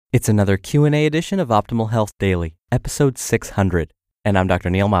It's another Q&A edition of Optimal Health Daily, episode 600, and I'm Dr.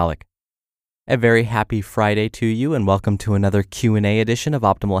 Neil Malik. A very happy Friday to you, and welcome to another Q&A edition of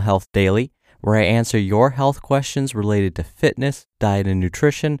Optimal Health Daily, where I answer your health questions related to fitness, diet and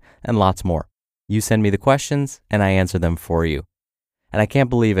nutrition, and lots more. You send me the questions, and I answer them for you. And I can't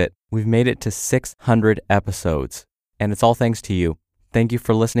believe it. We've made it to 600 episodes, and it's all thanks to you. Thank you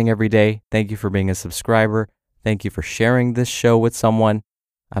for listening every day. Thank you for being a subscriber. Thank you for sharing this show with someone.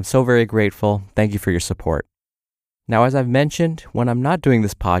 I'm so very grateful. Thank you for your support. Now, as I've mentioned, when I'm not doing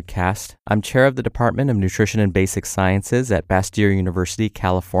this podcast, I'm chair of the Department of Nutrition and Basic Sciences at Bastyr University,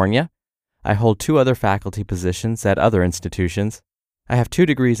 California. I hold 2 other faculty positions at other institutions. I have 2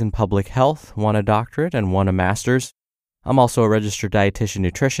 degrees in public health, 1 a doctorate and 1 a master's. I'm also a registered dietitian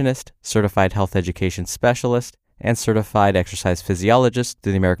nutritionist, certified health education specialist, and certified exercise physiologist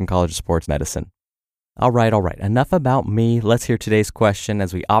through the American College of Sports Medicine. All right. Enough about me. Let's hear today's question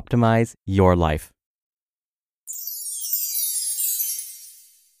as we optimize your life.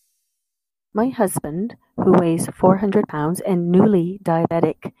 My husband, who weighs 400 pounds and newly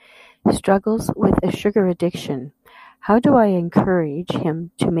diabetic, struggles with a sugar addiction. How do I encourage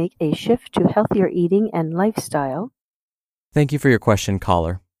him to make a shift to healthier eating and lifestyle? Thank you for your question,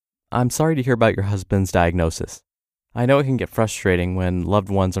 caller. I'm sorry to hear about your husband's diagnosis. I know it can get frustrating when loved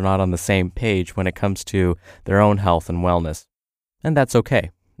ones are not on the same page when it comes to their own health and wellness. And that's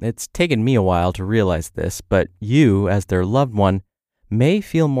okay. It's taken me a while to realize this, but you, as their loved one, may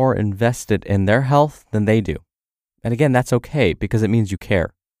feel more invested in their health than they do. And again, that's okay because it means you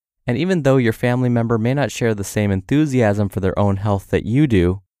care. And even though your family member may not share the same enthusiasm for their own health that you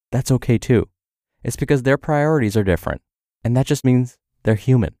do, that's okay too. It's because their priorities are different. And that just means they're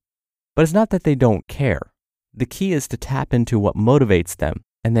human. But it's not that they don't care. The key is to tap into what motivates them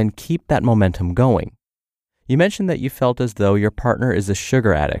and then keep that momentum going. You mentioned that you felt as though your partner is a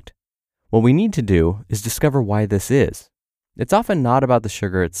sugar addict. What we need to do is discover why this is. It's often not about the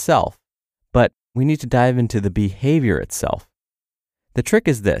sugar itself, but we need to dive into the behavior itself. The trick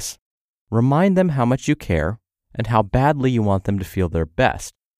is this: remind them how much you care and how badly you want them to feel their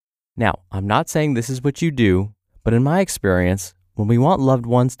best. Now, I'm not saying this is what you do, but in my experience, when we want loved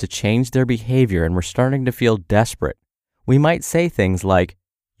ones to change their behavior and we're starting to feel desperate, we might say things like,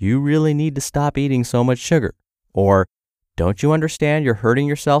 "You really need to stop eating so much sugar," or "Don't you understand you're hurting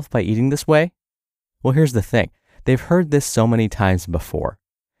yourself by eating this way?" Well, here's the thing. They've heard this so many times before.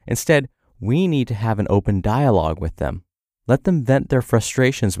 Instead, we need to have an open dialogue with them. Let them vent their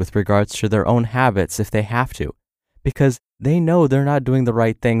frustrations with regards to their own habits if they have to, because they know they're not doing the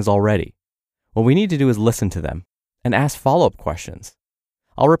right things already. What we need to do is listen to them and ask follow-up questions.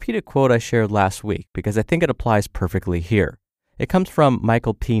 I'll repeat a quote I shared last week because I think it applies perfectly here. It comes from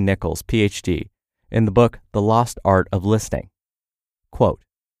Michael P. Nichols, PhD, in the book The Lost Art of Listening. Quote,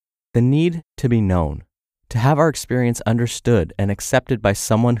 "The need to be known, to have our experience understood and accepted by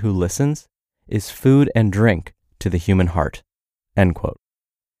someone who listens, is food and drink to the human heart." End quote.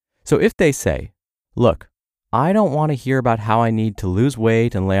 So if they say, "Look, I don't want to hear about how I need to lose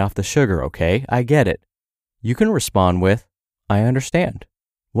weight and lay off the sugar, okay? I get it." You can respond with, "I understand.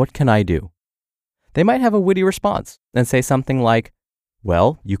 What can I do?" They might have a witty response and say something like,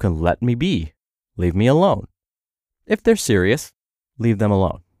 "Well, you can let me be. Leave me alone." If they're serious, leave them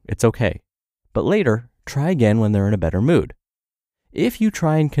alone. It's okay. But later, try again when they're in a better mood. If you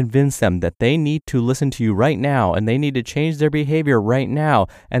try and convince them that they need to listen to you right now and they need to change their behavior right now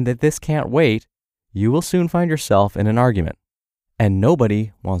and that this can't wait, you will soon find yourself in an argument. And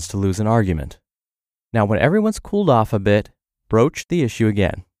nobody wants to lose an argument. Now, when everyone's cooled off a bit, broach the issue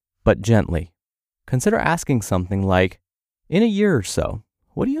again, but gently. Consider asking something like, "In a year or so,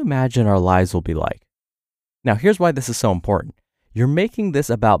 what do you imagine our lives will be like?" Now, here's why this is so important. You're making this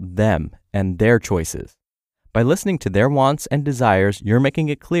about them and their choices. By listening to their wants and desires, you're making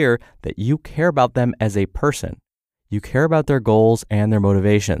it clear that you care about them as a person. You care about their goals and their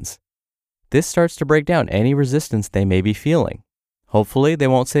motivations. This starts to break down any resistance they may be feeling. Hopefully, they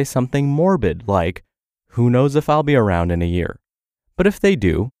won't say something morbid like, "Who knows if I'll be around in a year?" But if they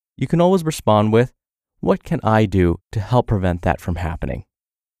do, you can always respond with, "What can I do to help prevent that from happening?"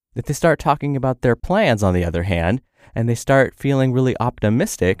 If they start talking about their plans, on the other hand, and they start feeling really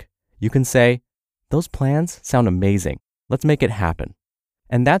optimistic, you can say, "Those plans sound amazing. Let's make it happen."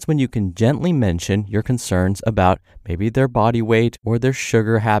 And that's when you can gently mention your concerns about maybe their body weight or their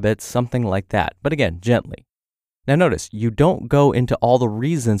sugar habits, something like that. But again, gently. Now notice, you don't go into all the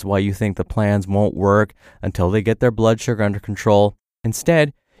reasons why you think the plans won't work until they get their blood sugar under control.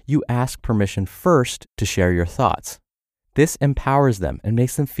 Instead, you ask permission first to share your thoughts. This empowers them and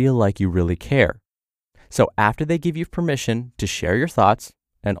makes them feel like you really care. So after they give you permission to share your thoughts,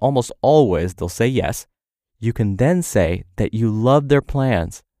 and almost always they'll say yes, you can then say that you love their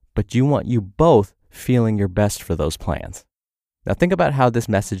plans, but you want you both feeling your best for those plans. Now think about how this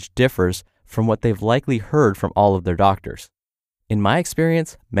message differs from what they've likely heard from all of their doctors. In my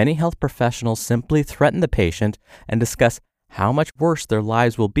experience, many health professionals simply threaten the patient and discuss how much worse their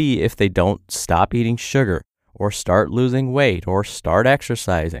lives will be if they don't stop eating sugar, or start losing weight, or start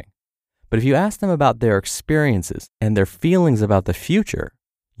exercising. But if you ask them about their experiences and their feelings about the future,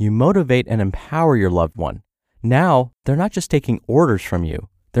 you motivate and empower your loved one. Now, they're not just taking orders from you,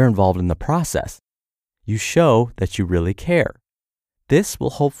 they're involved in the process. You show that you really care. This will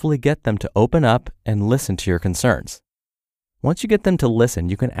hopefully get them to open up and listen to your concerns. Once you get them to listen,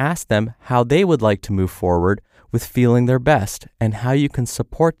 you can ask them how they would like to move forward with feeling their best and how you can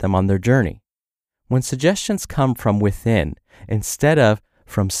support them on their journey. When suggestions come from within instead of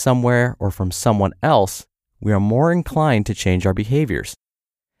from somewhere or from someone else, we are more inclined to change our behaviors.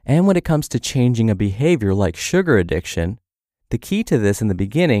 And when it comes to changing a behavior like sugar addiction, the key to this in the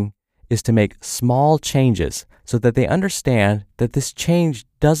beginning is to make small changes so that they understand that this change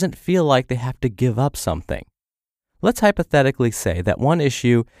doesn't feel like they have to give up something. Let's hypothetically say that one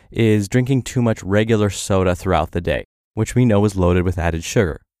issue is drinking too much regular soda throughout the day, which we know is loaded with added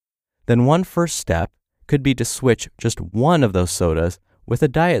sugar. Then one first step could be to switch just one of those sodas with a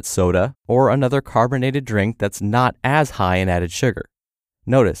diet soda or another carbonated drink that's not as high in added sugar.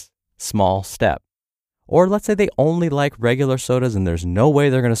 Notice, small step. Or let's say they only like regular sodas and there's no way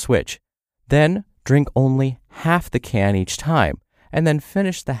they're going to switch. Then drink only half the can each time and then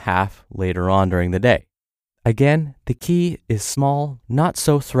finish the half later on during the day. Again, the key is small, not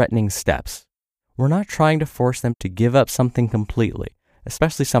so threatening steps. We're not trying to force them to give up something completely,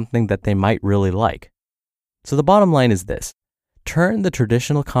 especially something that they might really like. So the bottom line is this: turn the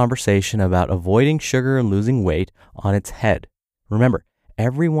traditional conversation about avoiding sugar and losing weight on its head. Remember,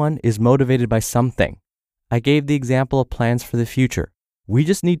 everyone is motivated by something. I gave the example of plans for the future. We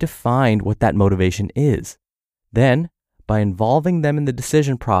just need to find what that motivation is. Then, by involving them in the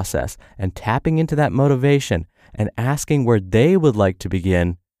decision process and tapping into that motivation and asking where they would like to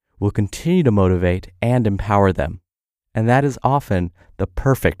begin, we'll continue to motivate and empower them. And that is often the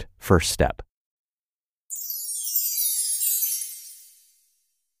perfect first step.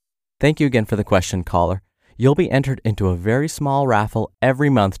 Thank you again for the question, caller. You'll be entered into a very small raffle every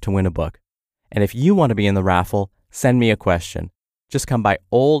month to win a book. And if you want to be in the raffle, send me a question. Just come by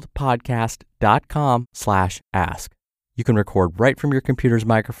oldpodcast.com/ask. You can record right from your computer's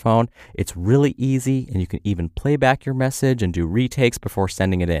microphone. It's really easy, and you can even play back your message and do retakes before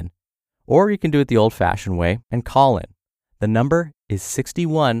sending it in. Or you can do it the old-fashioned way and call in. The number is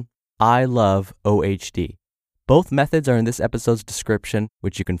 61 I love OHD. Both methods are in this episode's description,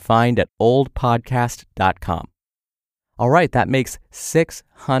 which you can find at oldpodcast.com. All right, that makes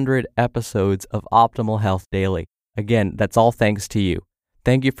 600 episodes of Optimal Health Daily. Again, that's all thanks to you.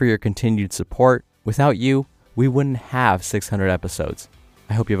 Thank you for your continued support. Without you, we wouldn't have 600 episodes.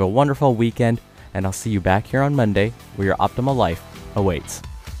 I hope you have a wonderful weekend, and I'll see you back here on Monday where your optimal life awaits.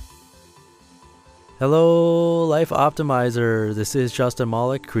 Hello, Life Optimizer. This is Justin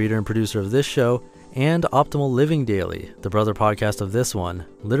Malik, creator and producer of this show and Optimal Living Daily, the brother podcast of this one.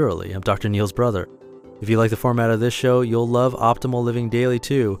 Literally, I'm Dr. Neil's brother. If you like the format of this show, you'll love Optimal Living Daily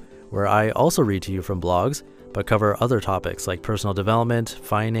too, where I also read to you from blogs, but cover other topics like personal development,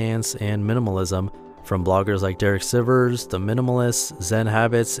 finance, and minimalism from bloggers like Derek Sivers, The Minimalists, Zen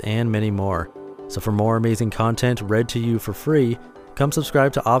Habits, and many more. So for more amazing content read to you for free, come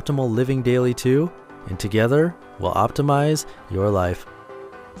subscribe to Optimal Living Daily too, and together we'll optimize your life.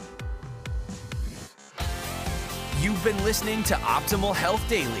 You've been listening to Optimal Health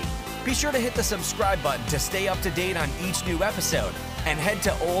Daily. Be sure to hit the subscribe button to stay up to date on each new episode, and head to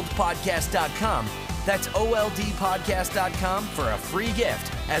oldpodcast.com. That's oldpodcast.com for a free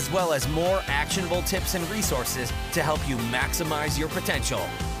gift, as well as more actionable tips and resources to help you maximize your potential.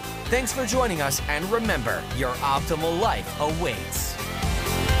 Thanks for joining us, and remember, your optimal life awaits.